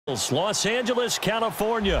Los Angeles,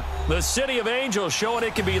 California. The City of Angels showing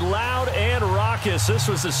it can be loud and raucous. This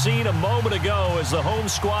was the scene a moment ago as the home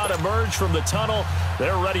squad emerged from the tunnel.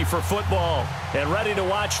 They're ready for football and ready to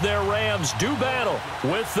watch their Rams do battle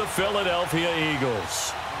with the Philadelphia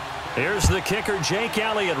Eagles. Here's the kicker, Jake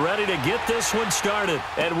Elliott, ready to get this one started.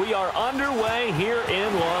 And we are underway here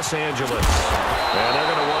in Los Angeles. And they're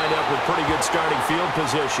going to wind up with pretty good starting field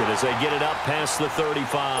position as they get it up past the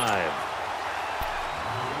 35.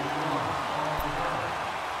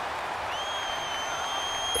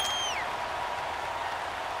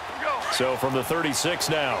 So from the 36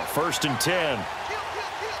 now, 1st and 10.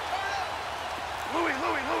 Louis.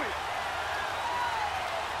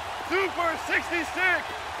 Super 66.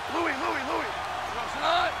 Louis. 180.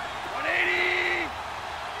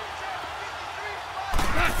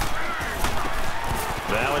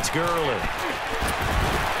 Now it's Gurley.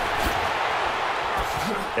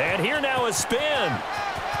 And here now a spin.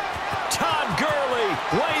 Todd Gurley,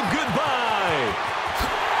 wave goodbye.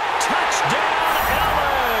 Touchdown,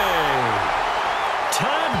 LA.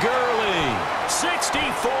 Todd Gurley,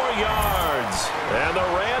 64 yards. And the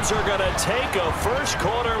Rams are going to take a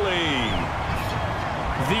first-quarter lead.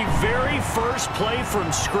 The very first play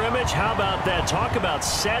from scrimmage, how about that? Talk about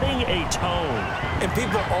setting a tone. And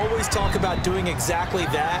people always talk about doing exactly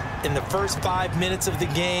that in the first 5 minutes of the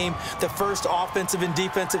game, the first offensive and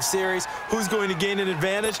defensive series. Who's going to gain an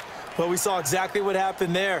advantage? Well, we saw exactly what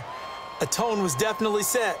happened there. A tone was definitely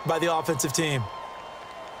set by the offensive team.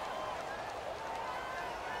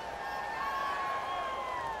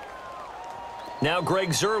 Now Greg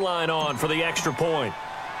Zuerlein on for the extra point.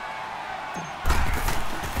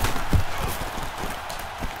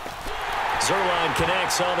 Zuerlein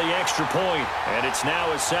connects on the extra point, and it's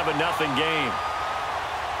now a 7-0 game.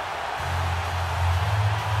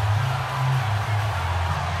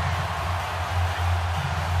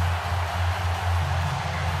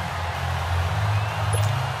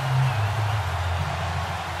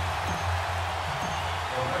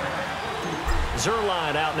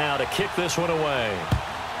 Zuerlein out now to kick this one away.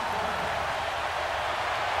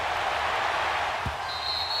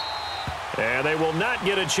 And they will not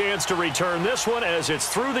get a chance to return this one as it's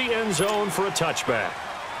through the end zone for a touchback.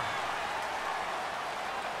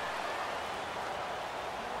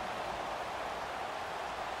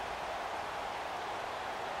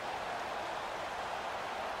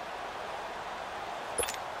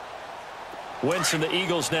 Wentz and the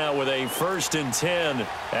Eagles now with a 1st and 10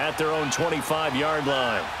 at their own 25-yard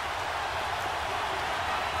line.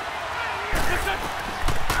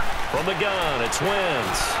 From the gun, it's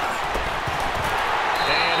Wentz.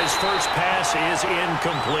 And his first pass is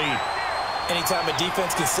incomplete. Anytime a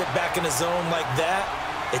defense can sit back in a zone like that,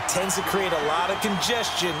 it tends to create a lot of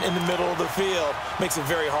congestion in the middle of the field. Makes it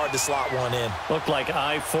very hard to slot one in. Looked like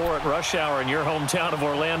I-4 at rush hour in your hometown of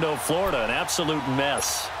Orlando, Florida. An absolute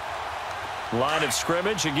mess. Line of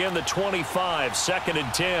scrimmage, again the 25, 2nd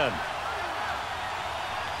and 10.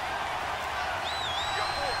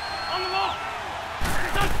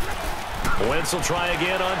 Wentz will try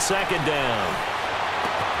again on 2nd down.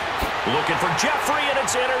 Looking for Jeffrey, and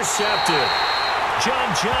it's intercepted. John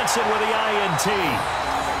Johnson with the INT.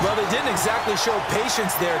 Well, they didn't exactly show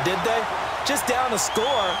patience there, did they? Just down a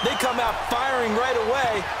score, they come out firing right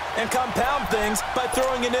away and compound things by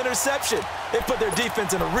throwing an interception. They put their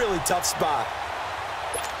defense in a really tough spot.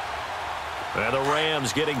 And the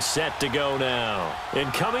Rams getting set to go now.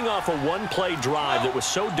 And coming off a one-play drive that was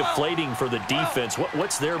so deflating for the defense,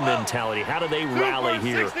 what's their mentality? How do they rally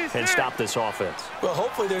here and stop this offense? Well,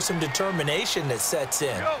 hopefully there's some determination that sets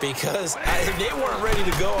in because they weren't ready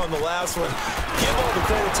to go on the last one. Give all the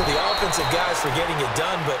credit to the offensive guys for getting it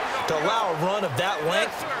done, but to allow a run of that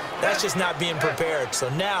length, that's just not being prepared. So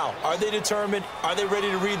now, are they determined? Are they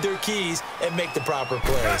ready to read their keys and make the proper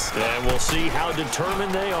plays? And we'll see how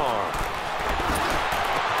determined they are.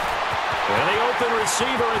 And the open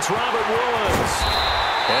receiver, it's Robert Woods.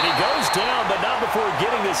 And he goes down, but not before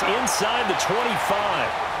getting this inside the 25.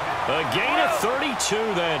 A gain of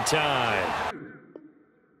 32 that time.